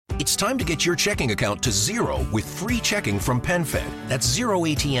It's time to get your checking account to zero with free checking from PenFed. That's zero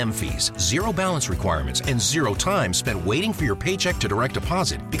ATM fees, zero balance requirements, and zero time spent waiting for your paycheck to direct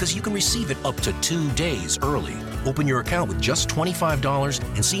deposit because you can receive it up to 2 days early. Open your account with just $25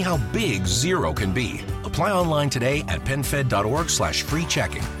 and see how big zero can be. Apply online today at PenFed.org/free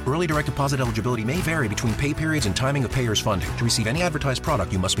checking. Early direct deposit eligibility may vary between pay periods and timing of payers' funding. To receive any advertised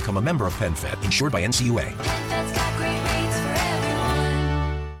product, you must become a member of PenFed, insured by NCUA. PenFed's got great rates for everyone.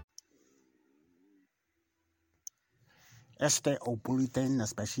 Este o bulletin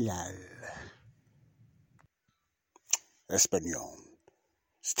especial. Espanol.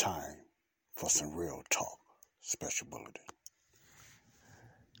 It's time for some real talk. Special bulletin.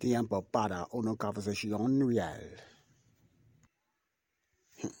 Tiempo para una conversación real.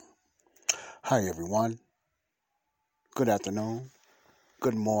 Hi everyone. Good afternoon.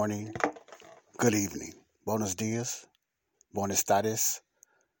 Good morning. Good evening. Buenos dias. Buenas tardes.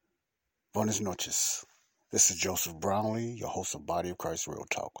 Buenas noches. This is Joseph Brownlee, your host of Body of Christ Real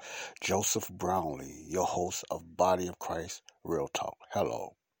Talk. Joseph Brownlee, your host of Body of Christ Real Talk.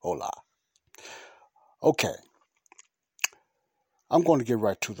 Hello. Hola. Okay. I'm going to get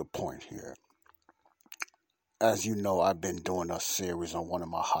right to the point here. As you know, I've been doing a series on one of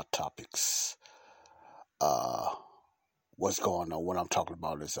my hot topics. What's going on? What I'm talking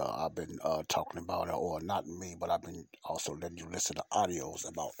about is I've been talking about, or not me, but I've been also letting you listen to audios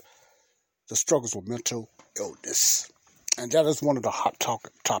about the struggles with mental illness. And that is one of the hot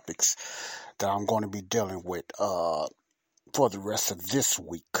topics that I'm going to be dealing with for the rest of this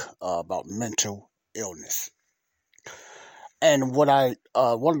week about mental illness. And what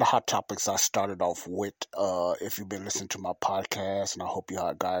one of the hot topics I started off with, if you've been listening to my podcast, and I hope you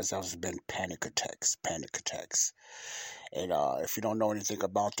guys, has been panic attacks. And if you don't know anything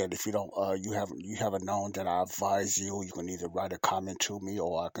about that, if you don't, you haven't known, that I advise you, you can either write a comment to me,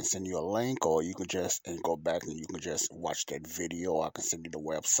 or I can send you a link, or you can just go back and you can just watch that video, or I can send you the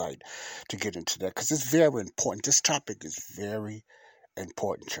website to get into that, because it's very important. This topic is very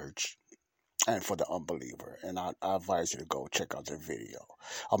important, church, and for the unbeliever. And I advise you to go check out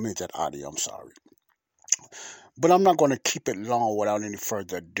that audio, I'm sorry. But I'm not going to keep it long without any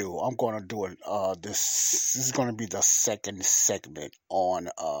further ado. I'm going to do it. This is going to be the second segment on,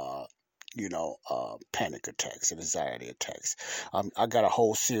 panic attacks and anxiety attacks. I got a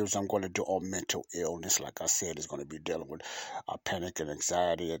whole series I'm going to do on mental illness. Like I said, it's going to be dealing with panic and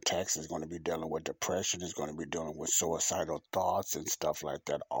anxiety attacks. It's going to be dealing with depression. It's going to be dealing with suicidal thoughts and stuff like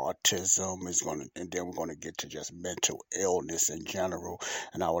that. Autism and then we're going to get to just mental illness in general.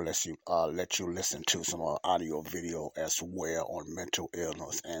 And I will let you listen to some audio video as well on mental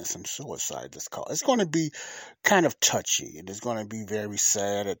illness and some suicide. It's going to be kind of touchy. It is going to be very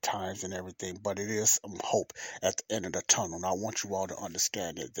sad at times and everything, but it is some hope at the end of the tunnel. And I want you all to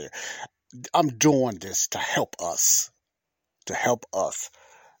understand that I'm doing this to help us to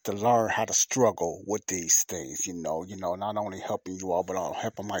learn how to struggle with these things, not only helping you all, but I'm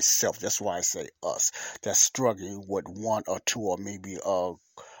helping myself. That's why I say us, that's struggling with one or two or maybe all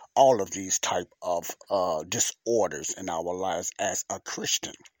of these type of disorders in our lives as a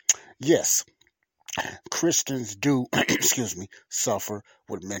Christian. Yes, Christians do, suffer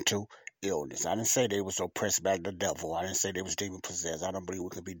with mental illness. I didn't say they was oppressed by the devil. I didn't say they was demon possessed. I don't believe we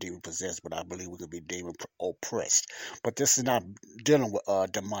can be demon possessed, but I believe we can be demon oppressed. But this is not dealing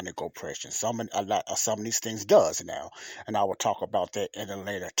with demonic oppression. Some of these things does now, and I will talk about that in a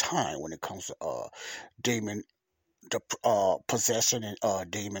later time when it comes to demon possession and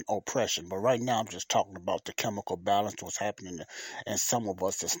demon oppression. But right now I'm just talking about the chemical balance, what's happening, and some of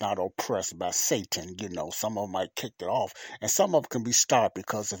us that's not oppressed by Satan. Some of them might kick it off, and some of them can be stopped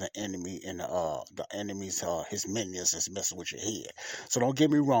because of the enemy and the enemy's his minions is messing with your head. So don't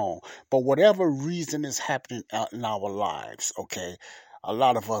get me wrong, but whatever reason is happening out in our lives, okay, a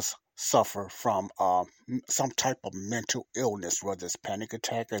lot of us suffer from some type of mental illness, whether it's panic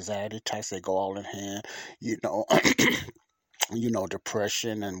attack, anxiety attacks, they go all in hand,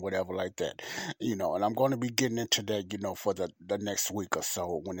 depression and whatever like that, and I'm going to be getting into that, for the next week or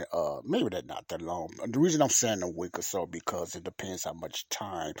so, when maybe that's not that long. The reason I'm saying a week or so, because it depends how much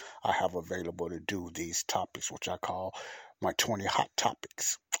time I have available to do these topics, which I call my 20 hot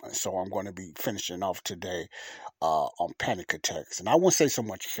topics. So I'm going to be finishing off today on panic attacks. And I won't say so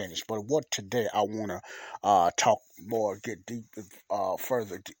much finish, but what today I want to talk more, get deep,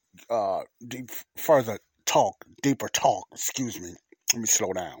 deeper talk, excuse me. Let me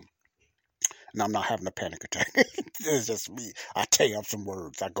slow down. And I'm not having a panic attack. It's just me. I take up some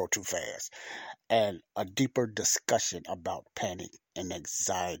words. I go too fast. And a deeper discussion about panic and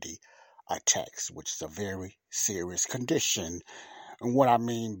anxiety attacks, which is a very serious condition And what I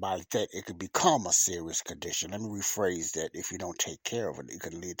mean by that, it could become a serious condition. Let me rephrase that. If you don't take care of it, it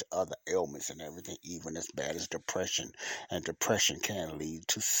can lead to other ailments and everything, even as bad as depression. And depression can lead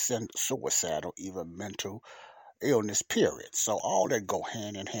to suicide or even mental illness, period. So all that go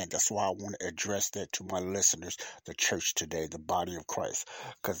hand in hand. That's why I want to address that to my listeners, the church today, the body of Christ,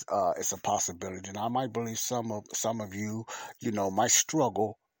 because it's a possibility. And I might believe some of you, might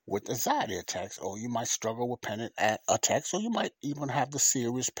struggle with anxiety attacks, or you might struggle with panic attacks, or you might even have the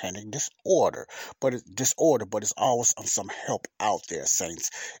serious panic disorder. But it's always some help out there, saints.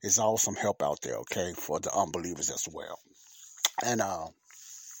 There's always some help out there, okay, for the unbelievers as well. And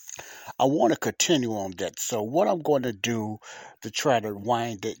I want to continue on that. So what I'm going to do to try to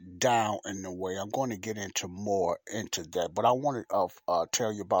wind it down in a way, I'm going to get more into that. But I want to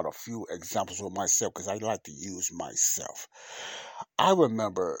tell you about a few examples with myself, because I like to use myself. I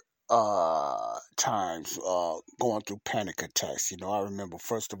remember times going through panic attacks. I remember,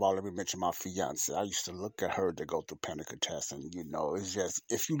 first of all, let me mention my fiance. I used to look at her to go through panic attacks, and it's just,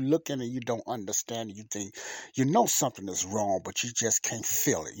 if you look at it, you don't understand it, you think something is wrong, but you just can't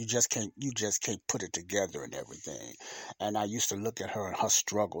feel it. You just can't put it together and everything. And I used to look at her and her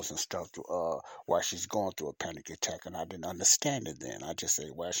struggles and stuff while she's going through a panic attack, and I didn't understand it then. I just say,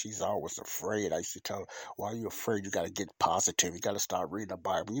 well, she's always afraid. I used to tell her, why are you afraid? You got to get positive. You got to start reading the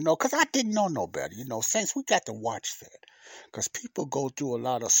Bible, because I didn't know no better. Saints, we got to watch that, because people go through a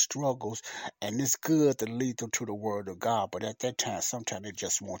lot of struggles, and it's good to lead them to the Word of God, but at that time, sometimes they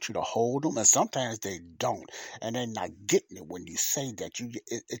just want you to hold them, and sometimes they don't, and they're not getting it when you say that.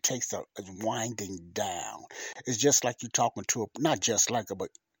 It takes a winding down. It's just like you talking to not just like but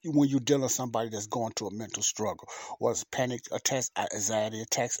when you're dealing with somebody that's going through a mental struggle, or it's panic attacks, anxiety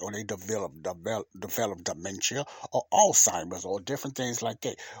attacks, or they develop dementia or Alzheimer's or different things like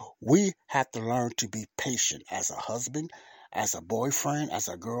that. We have to learn to be patient as a husband, as a boyfriend, as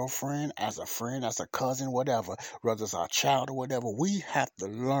a girlfriend, as a friend, as a cousin, whatever, whether it's our child or whatever. We have to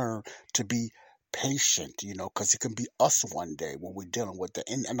learn to be patient, because it can be us one day when we're dealing with it.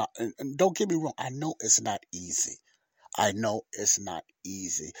 And don't get me wrong, I know it's not easy. I know it's not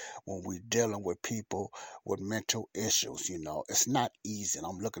easy when we're dealing with people with mental issues, It's not easy, and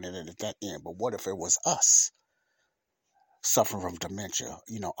I'm looking at it at that end. But what if it was us suffering from dementia,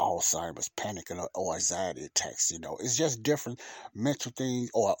 Alzheimer's, panic, or anxiety attacks, It's just different mental things,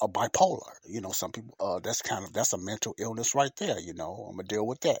 or a bipolar, Some people, that's a mental illness right there, I'm going to deal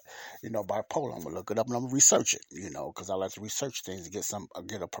with that. Bipolar, I'm going to look it up and I'm going to research it, because I like to research things to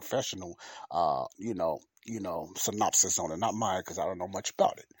get a professional, synopsis on it, not mine, because I don't know much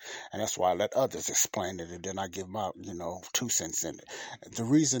about it. And that's why I let others explain it, and then I give my, 2 cents in it. The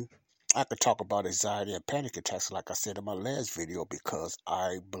reason I could talk about anxiety and panic attacks, like I said in my last video, because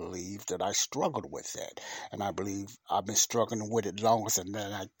I believe that I struggled with that. And I believe I've been struggling with it longer than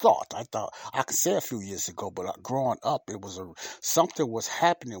I thought. I thought I could say a few years ago, but growing up, something was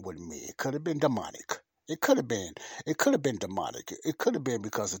happening with me. It could have been demonic. It could have been demonic. It could have been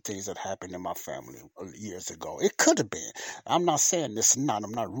because of things that happened in my family years ago. It could have been. I'm not saying this not.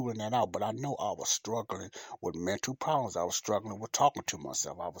 I'm not ruling that out, but I know I was struggling with mental problems. I was struggling with talking to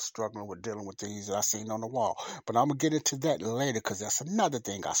myself. I was struggling with dealing with things that I seen on the wall. But I'm going to get into that later, because that's another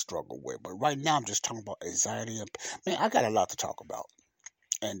thing I struggle with. But right now I'm just talking about anxiety. Man, I got a lot to talk about,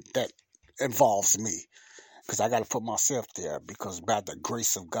 and that involves me. Because I got to put myself there, because by the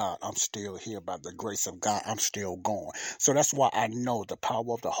grace of God, I'm still here. By the grace of God, I'm still going. So that's why I know the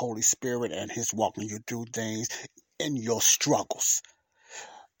power of the Holy Spirit and His walking you through things in your struggles.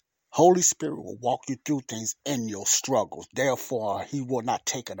 Holy Spirit will walk you through things in your struggles. Therefore, He will not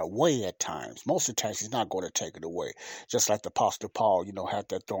take it away at times. Most of the times, He's not going to take it away. Just like the Apostle Paul, had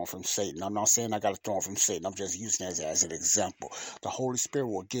that thorn from Satan. I'm not saying I got a thorn from Satan. I'm just using it as an example. The Holy Spirit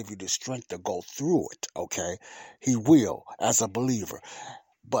will give you the strength to go through it, okay? He will, as a believer.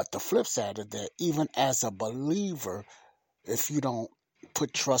 But the flip side of that, even as a believer, if you don't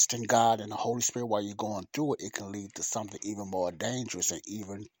put trust in God and the Holy Spirit while you're going through it, it can lead to something even more dangerous, and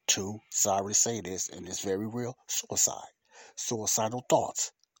even to, sorry to say this, and it's very real, suicidal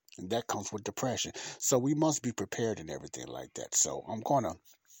thoughts. And that comes with depression. So we must be prepared and everything like that. So I'm going to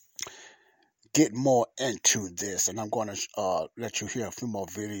get more into this, and I'm going to let you hear a few more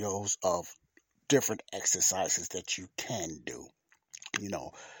videos of different exercises that you can do,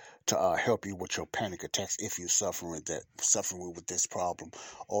 to help you with your panic attacks if you're suffering with this problem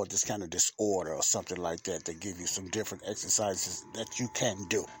or this kind of disorder or something like that. They give you some different exercises that you can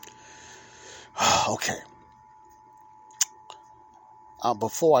do. Okay.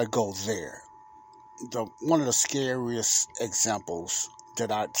 Before I go there, one of the scariest examples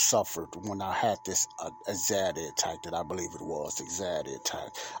that I suffered when I had this anxiety attack that I believe it was anxiety attack.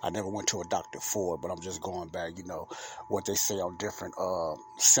 I never went to a doctor for it, but I'm just going back, what they say on different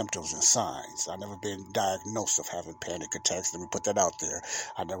symptoms and signs. I never been diagnosed of having panic attacks. Let me put that out there.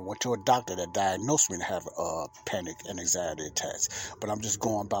 I never went to a doctor that diagnosed me to have panic and anxiety attacks. But I'm just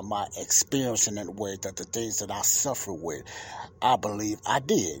going by my experience in that way, that the things that I suffer with, I believe I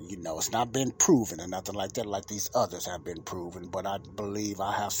did. It's not been proven or nothing like that, like these others have been proven, but I believe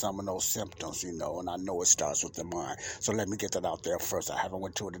I have some of those symptoms, and I know it starts with the mind. So let me get that out there first. I haven't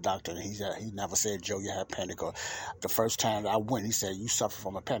went to the doctor, and he never said, Joe, you have panic. Or the first time I went, he said, you suffer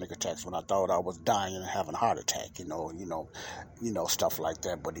from a panic attack, when I thought I was dying and having a heart attack, stuff like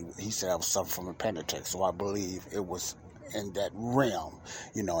that. But he said I was suffering from a panic attack, so I believe it was in that realm,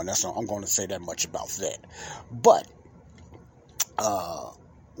 and that's I'm going to say that much about that. But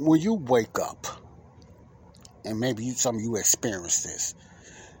when you wake up, and maybe some of you experience this,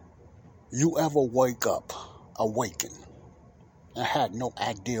 you ever awaken, and had no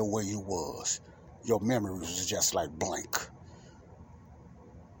idea where you was? Your memory was just like blank.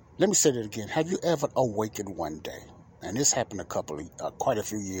 Let me say that again. Have you ever awakened one day? And this happened quite a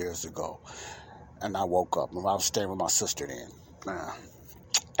few years ago. And I woke up, and I was staying with my sister then.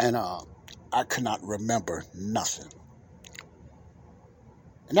 And I could not remember nothing.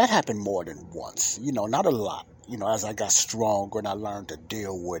 And that happened more than once, not a lot. As I got stronger and I learned to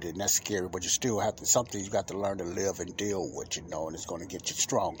deal with it, and that's scary, but you still have to, something you got to learn to live and deal with, and it's going to get you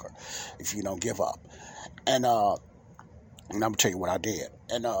stronger if you don't give up. And I'm going to tell you what I did.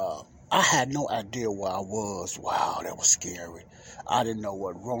 And I had no idea where I was. Wow, that was scary. I didn't know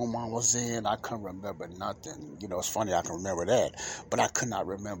what room I was in. I couldn't remember nothing. It's funny, I can remember that, but I could not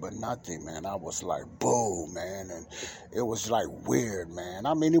remember nothing, man. I was like, boom, man, and it was like weird, man.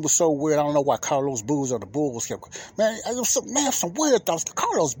 I mean, it was so weird. I don't know why Carlos Boozer or the Bulls kept, man, it was some weird thoughts.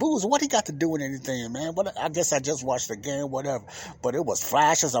 Carlos Boozer, what he got to do with anything, man? But I guess I just watched the game, whatever. But it was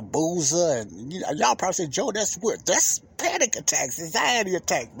flashes of Boozer, and y'all probably said, Joe, that's weird. That's panic attacks, anxiety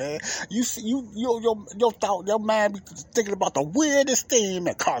attack, man. Your thought, your mind be thinking about the weirdest thing,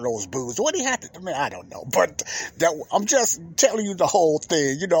 man. Carlos Boozer, what he had to, man, I don't know, but I'm just telling you the whole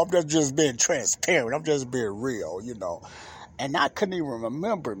thing, I'm just being transparent, I'm just being real, and I couldn't even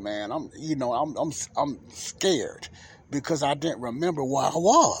remember, man. I'm scared because I didn't remember where I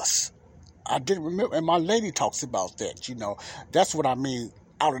was. I didn't remember, and my lady talks about that, that's what I mean.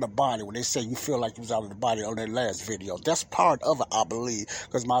 Out of the body, when they say you feel like you was out of the body on that last video, that's part of it, I believe,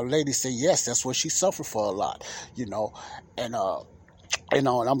 because my lady said yes, that's what she suffered for a lot, and and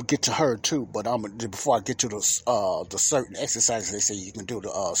I'm gonna get to her too, but before I get to the certain exercises they say you can do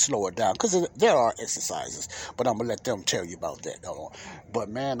to slow it down, because there are exercises, but I'm gonna let them tell you about that. But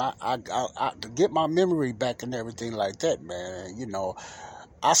man, I to get my memory back and everything like that, man,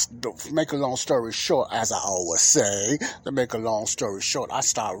 to make a long story short, as I always say, I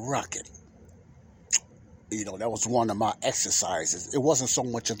started rocking. That was one of my exercises. It wasn't so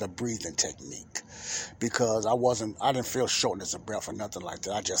much of the breathing technique, because I didn't feel shortness of breath or nothing like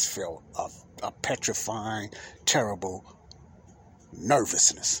that. I just felt a petrifying, terrible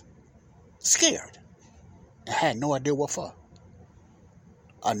nervousness, scared, and had no idea what for.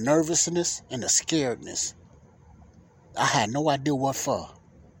 A nervousness and a scaredness. I had no idea what for.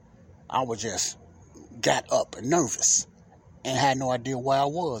 I was just got up and nervous and had no idea where I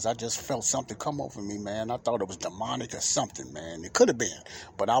was. I just felt something come over me, man. I thought it was demonic or something, man. It could have been,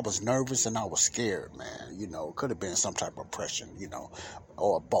 but I was nervous and I was scared, man. It could have been some type of oppression,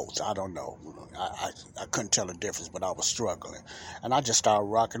 or both. I don't know. I couldn't tell the difference, but I was struggling. And I just started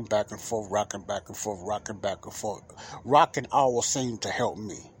rocking back and forth, rocking back and forth, rocking back and forth. Rocking always seemed to help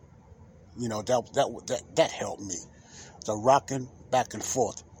me. That helped me. The rocking back and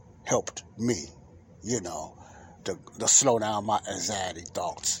forth helped me, to slow down my anxiety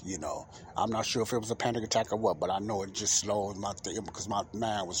thoughts, I'm not sure if it was a panic attack or what, but I know it just slowed my thing, because my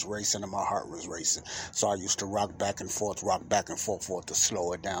mind was racing and my heart was racing. So I used to rock back and forth for it to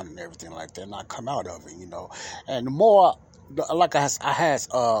slow it down and everything like that, and I come out of it, And the more, like I had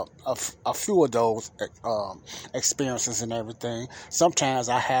a few of those experiences and everything. Sometimes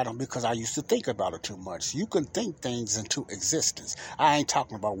I had them because I used to think about it too much. You can think things into existence. I ain't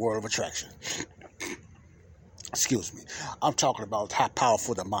talking about word of attraction. Excuse me. I'm talking about how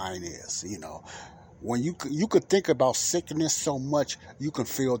powerful the mind is, When you could think about sickness so much, you can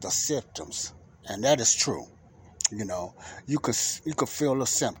feel the symptoms. And that is true. You know, you could feel the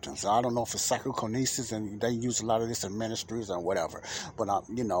symptoms. I don't know if it's psychokinesis, and they use a lot of this in ministries and whatever. But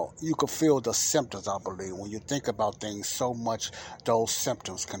you know, you could feel the symptoms. I believe when you think about things so much, those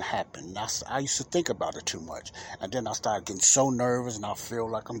symptoms can happen. I used to think about it too much, and then I started getting so nervous, and I feel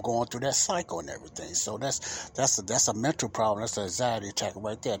like I'm going through that cycle and everything. So that's a mental problem. That's an anxiety attack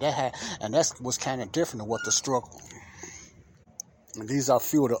right there. And that was kind of different than what the struggle. And these are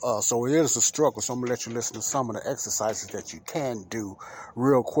few of the so it is a struggle. So I'm gonna let you listen to some of the exercises that you can do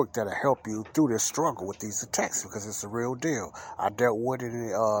real quick that'll help you through this struggle with these attacks, because it's a real deal. I dealt with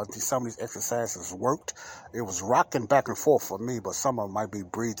it. Some of these exercises worked. It was rocking back and forth for me, but some of them might be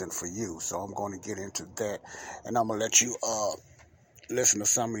breathing for you. So I'm going to get into that, and I'm gonna let you listen to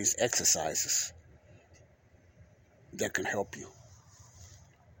some of these exercises that can help you.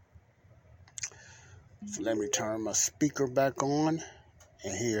 So let me turn my speaker back on,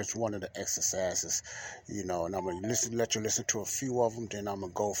 and here's one of the exercises, you know, and I'm going to let you listen to a few of them, then I'm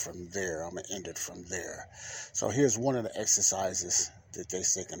going to go from there. I'm going to end it from there. So here's one of the exercises that they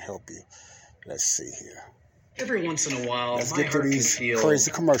say can help you. Let's see here. Every once in a while, Let's my get to heart can these feel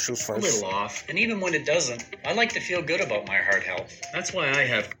crazy commercials a first. little off, and even when it doesn't, I like to feel good about my heart health. That's why I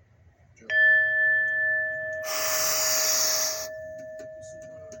have...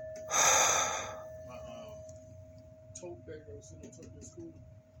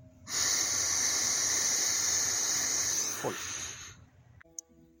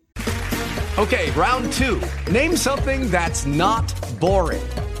 Okay, round two. Name something that's not boring.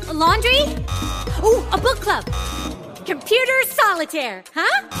 A laundry? Ooh, a book club. Computer solitaire,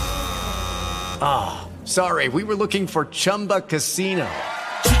 huh? Sorry, we were looking for Chumba Casino.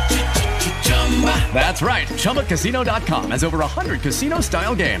 That's right. ChumbaCasino.com has over 100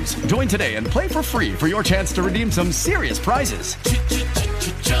 casino-style games. Join today and play for free for your chance to redeem some serious prizes.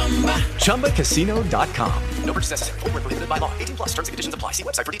 ChumbaCasino.com. No purchase necessary. Void where prohibited by law. 18+ terms and conditions apply. See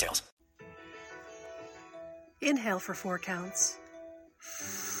website for details. Inhale for 4 counts.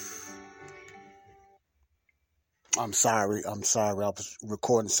 I'm sorry. I was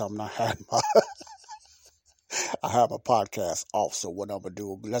recording something. I had my podcast off, so what I'm going to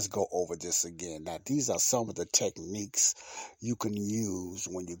do, let's go over this again. Now, these are some of the techniques you can use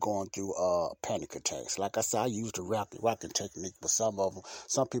when you're going through panic attacks. Like I said, I use the rocking technique, but some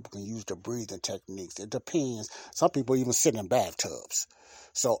people can use the breathing techniques. It depends. Some people even sit in bathtubs.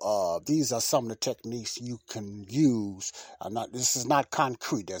 So these are some of the techniques you can use. This is not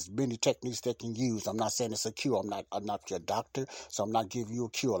concrete. There's many techniques that can use. I'm not saying it's a cure. I'm not your doctor, so I'm not giving you a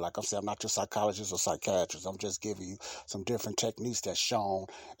cure. Like I'm saying, I'm not your psychologist or psychiatrist. I'm just giving you some different techniques that's shown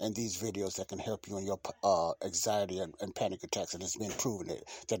in these videos that can help you in your anxiety and panic attacks. And it's been proven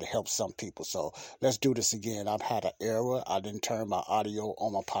that it helps some people. So let's do this again. I've had an error. I didn't turn my audio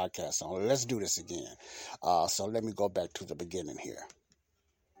on my podcast on. Let's do this again. So let me go back to the beginning here.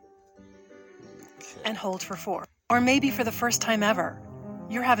 And hold for 4. Or maybe for the first time ever,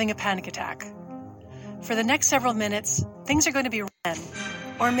 you're having a panic attack. For the next several minutes, things are going to be red.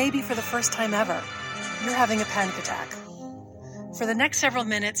 Or maybe for the first time ever, you're having a panic attack. For the next several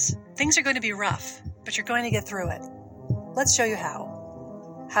minutes, things are going to be rough, but you're going to get through it. Let's show you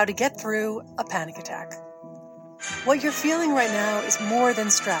how. How to get through a panic attack. What you're feeling right now is more than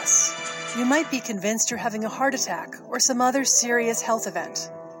stress. You might be convinced you're having a heart attack or some other serious health event.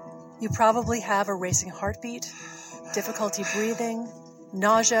 You probably have a racing heartbeat, difficulty breathing,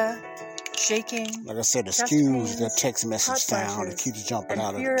 nausea, shaking. Like I said, excuse that text message sound. It keeps jumping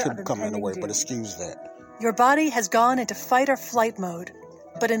out of it, keeps coming away, but excuse that. Your body has gone into fight or flight mode,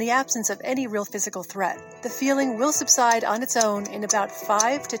 but in the absence of any real physical threat, the feeling will subside on its own in about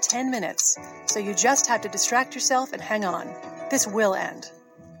 5 to 10 minutes, so you just have to distract yourself and hang on. This will end.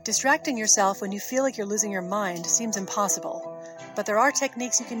 Distracting yourself when you feel like you're losing your mind seems impossible, but there are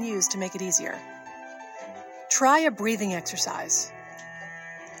techniques you can use to make it easier. Try a breathing exercise.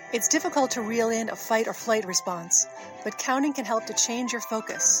 It's difficult to reel in a fight or flight response, but counting can help to change your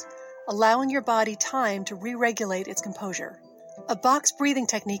focus, allowing your body time to re-regulate its composure. A box breathing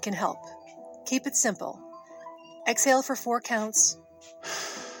technique can help. Keep it simple. Exhale for 4 counts.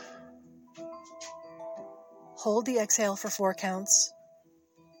 Hold the exhale for 4 counts.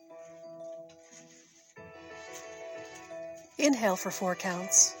 Inhale for 4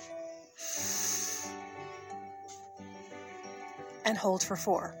 counts. And hold for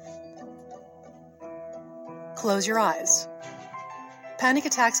 4. Close your eyes. Panic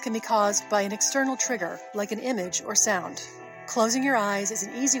attacks can be caused by an external trigger, like an image or sound. Closing your eyes is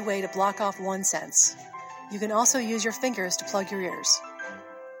an easy way to block off one sense. You can also use your fingers to plug your ears.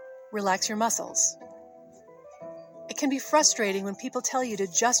 Relax your muscles. It can be frustrating when people tell you to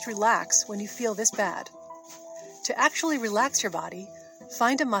just relax when you feel this bad. To actually relax your body,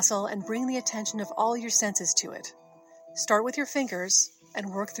 find a muscle and bring the attention of all your senses to it. Start with your fingers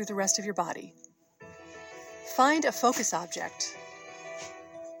and work through the rest of your body. Find a focus object.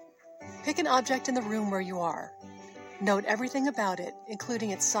 Pick an object in the room where you are. Note everything about it,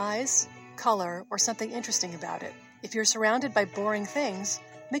 including its size, color, or something interesting about it. If you're surrounded by boring things,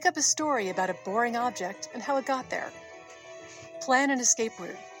 make up a story about a boring object and how it got there. Plan an escape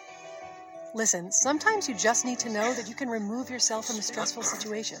route. Listen, sometimes you just need to know that you can remove yourself from a stressful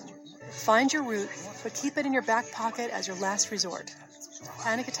situation. Find your route, but keep it in your back pocket as your last resort.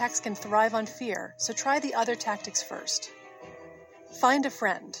 Panic attacks can thrive on fear, so try the other tactics first. Find a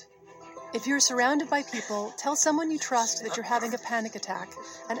friend. If you're surrounded by people, tell someone you trust that you're having a panic attack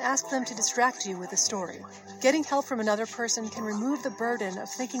and ask them to distract you with a story. Getting help from another person can remove the burden of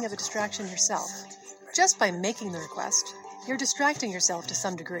thinking of a distraction yourself. Just by making the request, you're distracting yourself to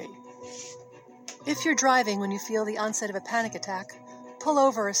some degree. If you're driving when you feel the onset of a panic attack, pull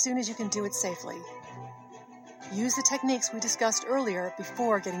over as soon as you can do it safely. Use the techniques we discussed earlier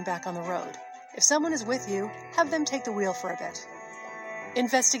before getting back on the road. If someone is with you, have them take the wheel for a bit.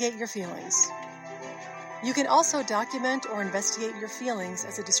 Investigate your feelings. You can also document or investigate your feelings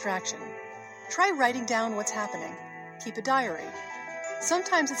as a distraction. Try writing down what's happening. Keep a diary.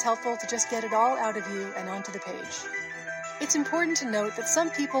 Sometimes it's helpful to just get it all out of you and onto the page. It's important to note that some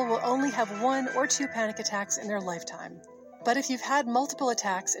people will only have 1 or 2 panic attacks in their lifetime. But if you've had multiple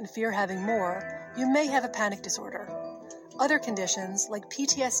attacks and fear having more, you may have a panic disorder. Other conditions, like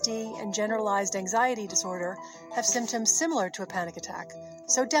PTSD and generalized anxiety disorder, have symptoms similar to a panic attack,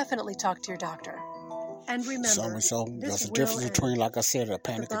 so definitely talk to your doctor. And remember, there's a difference between, like I said, a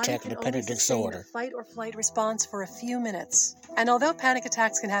panic attack and a panic disorder. Fight or flight response for a few minutes. And although panic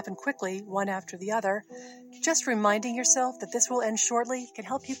attacks can happen quickly, one after the other, just reminding yourself that this will end shortly can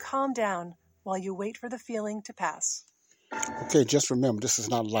help you calm down while you wait for the feeling to pass. Okay, just remember, this is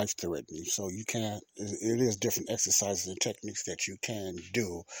not life-threatening, so you can't. It is different exercises and techniques that you can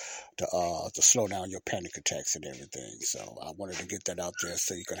do to slow down your panic attacks and everything. So I wanted to get that out there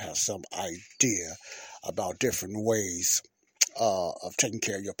so you can have some idea about different ways of taking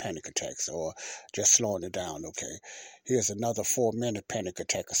care of your panic attacks or just slowing it down. Okay, here's another 4-minute panic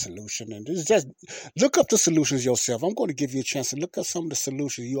attack solution, and this is just look up the solutions yourself. I'm going to give you a chance to look up some of the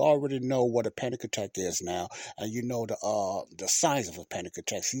solutions. You already know what a panic attack is now, and you know the signs of a panic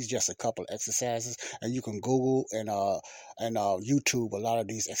attack. These just a couple of exercises, and you can Google and YouTube a lot of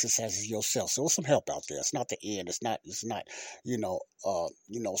these exercises yourself. So there's some help out there. It's not the end. It's not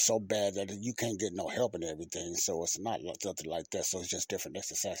so bad that you can't get no help and everything. So it's not something like that. So it's just different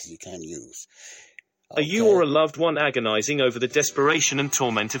exercises you can use. Okay. Are you or a loved one agonizing over the desperation and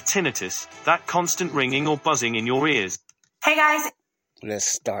torment of tinnitus, that constant ringing or buzzing in your ears? Hey guys. Let's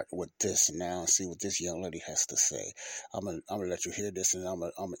start with this now and see what this young lady has to say. I'm gonna let you hear this, and I'm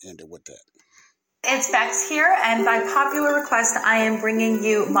gonna end it with that. It's Bex here, and by popular request, I am bringing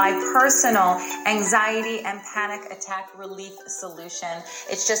you my personal anxiety and panic attack relief solution.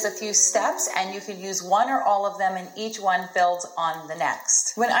 It's just a few steps, and you can use one or all of them, and each one builds on the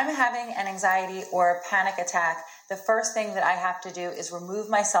next. When I'm having an anxiety or panic attack, the first thing that I have to do is remove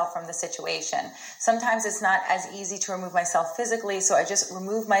myself from the situation. Sometimes it's not as easy to remove myself physically, so I just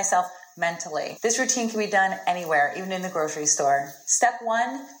remove myself mentally. This routine can be done anywhere, even in the grocery store. Step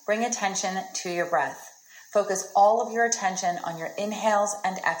 1, bring attention to your breath. Focus all of your attention on your inhales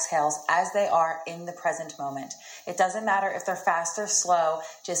and exhales as they are in the present moment. It doesn't matter if they're fast or slow.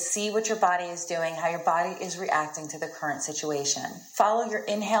 Just see what your body is doing, how your body is reacting to the current situation. Follow your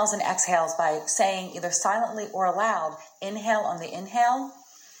inhales and exhales by saying either silently or aloud, inhale on the inhale,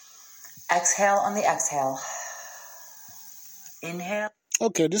 exhale on the exhale. Inhale.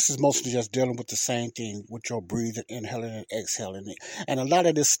 Okay, this is mostly just dealing with the same thing with your breathing, inhaling and exhaling. And a lot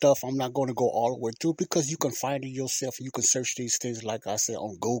of this stuff I'm not going to go all the way through because you can find it yourself. You can search these things, like I said,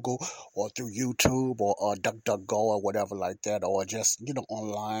 on Google or through YouTube or DuckDuckGo or whatever like that, or just,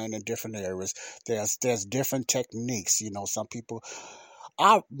 online in different areas. There's different techniques. Some people...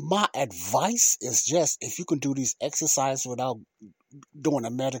 my advice is just, if you can do these exercises without doing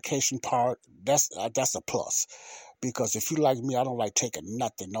the medication part, that's a plus. Because if you like me, I don't like taking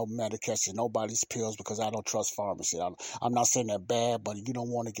nothing, no medication, nobody's pills, because I don't trust pharmacy. I'm not saying they're bad, but you don't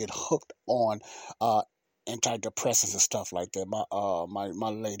want to get hooked on antidepressants and stuff like that. My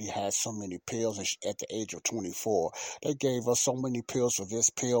lady had so many pills, and at the age of 24, they gave us so many pills for this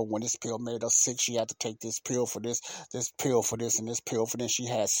pill. When this pill made her sick, she had to take this pill for this pill for this, and this pill for this. She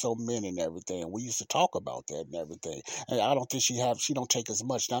had so many and everything. And we used to talk about that and everything. And I don't think she don't take as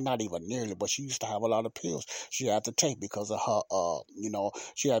much now, not even nearly, but she used to have a lot of pills she had to take because of her,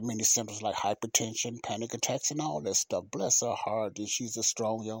 she had many symptoms like hypertension, panic attacks, and all that stuff. Bless her heart, and she's a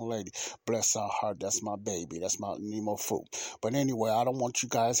strong young lady. Bless her heart. That's my baby. That's my Nemo Fu. But anyway, I don't want you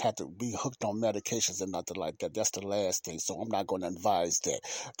guys have to be hooked on medications and nothing like that. That's the last thing. So I'm not going to advise that.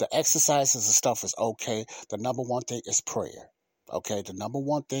 The exercises and stuff is okay. The number one thing is prayer. Okay, the number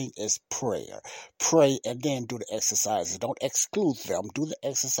one thing is prayer. Pray and then do the exercises. Don't exclude them. Do the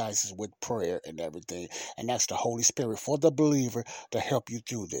exercises with prayer and everything. And ask the Holy Spirit for the believer to help you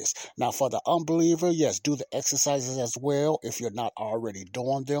through this. Now, for the unbeliever, yes, do the exercises as well if you're not already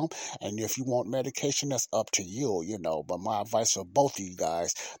doing them. And if you want medication, that's up to you, But my advice for both of you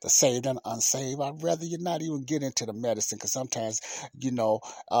guys, the saved and unsaved, I'd rather you not even get into the medicine because sometimes,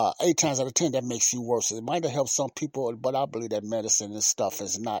 8 times out of 10, that makes you worse. It might have helped some people, but I believe that medicine and stuff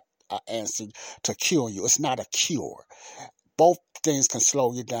is not an answer to cure you. It's not a cure. Both things can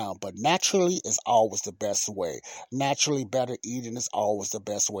slow you down, but naturally is always the best way. Naturally, better eating is always the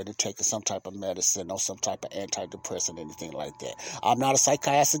best way to take some type of medicine or some type of antidepressant, anything like that. I'm not a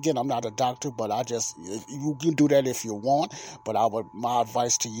psychiatrist again. I'm not a doctor, but you can do that if you want. But my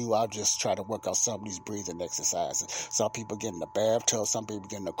advice to you, I'll just try to work out some of these breathing exercises. Some people get in the bathtub, some people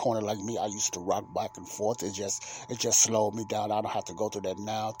get in the corner like me. I used to rock back and forth. It just slowed me down. I don't have to go through that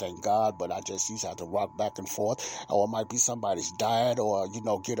now, thank God. But I just used to have to rock back and forth, or it might be somebody's died, or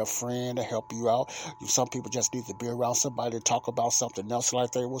get a friend to help you out. Some people just need to be around somebody to talk about something else,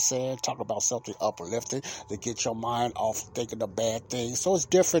 like they were saying, talk about something uplifting to get your mind off thinking of bad things. So it's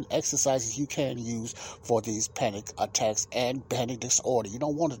different exercises you can use for these panic attacks and panic disorder. You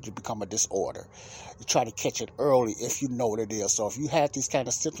don't want it to become a disorder. You try to catch it early if you know what it is. So if you have these kind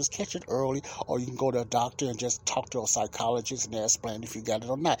of symptoms, catch it early, or you can go to a doctor and just talk to a psychologist and they'll explain if you got it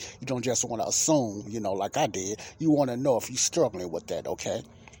or not. You don't just want to assume, like I did. You want to know if you're struggling with that, okay?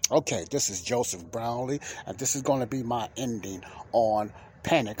 Okay, this is Joseph Brownlee, and this is going to be my ending on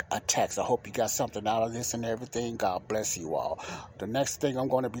panic attacks. I hope you got something out of this and everything. God bless you all. The next thing I'm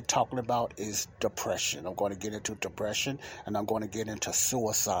going to be talking about is depression. I'm going to get into depression, and I'm going to get into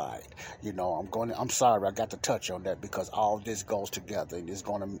suicide. I'm sorry I got to touch on that because all this goes together, and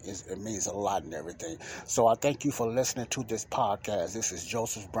it means a lot and everything. So I thank you for listening to this podcast. This is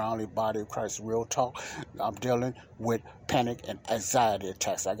Joseph Brownlee, Body of Christ Real Talk. I'm dealing with panic and anxiety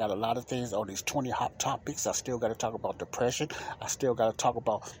attacks. I got a lot of things on these 20 hot topics. I still got to talk about depression. I still got to talk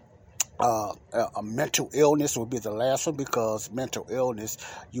about a mental illness will be the last one, because mental illness,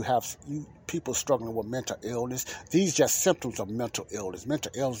 people struggling with mental illness. These just symptoms of mental illness.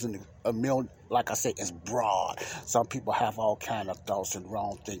 Mental illness, like I said, is broad. Some people have all kind of thoughts and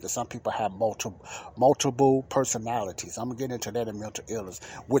wrong thinking. Some people have multiple personalities. I'm going to get into that in mental illness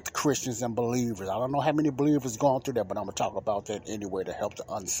with Christians and believers. I don't know how many believers going through that, but I'm going to talk about that anyway to help the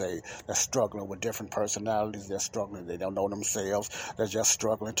unsaved. They're struggling with different personalities. They're struggling. They don't know themselves. They're just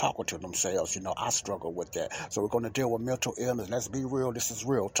struggling talking to themselves. I struggle with that. So we're going to deal with mental illness. Let's be real. This is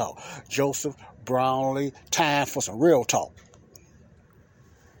Real Talk. Joseph Brownlee, time for some real talk.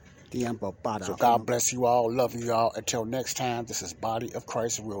 So God bless you all. Love you all. Until next time, this is Body of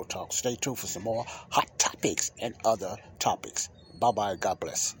Christ Real Talk. Stay tuned for some more hot topics and other topics. Bye-bye. God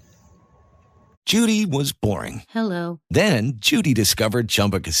bless. Judy was boring. Hello. Then Judy discovered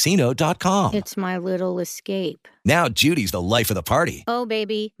ChumbaCasino.com. It's my little escape. Now Judy's the life of the party. Oh,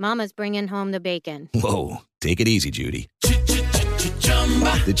 baby, mama's bringing home the bacon. Whoa, take it easy, Judy.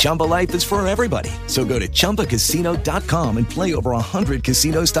 The Chumba life is for everybody. So go to ChumbaCasino.com and play over 100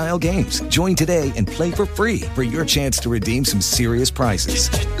 casino-style games. Join today and play for free for your chance to redeem some serious prizes.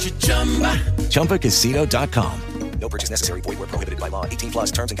 ChumbaCasino.com. No purchase necessary. Void where prohibited by law.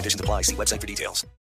 18+ terms and conditions apply. See website for details.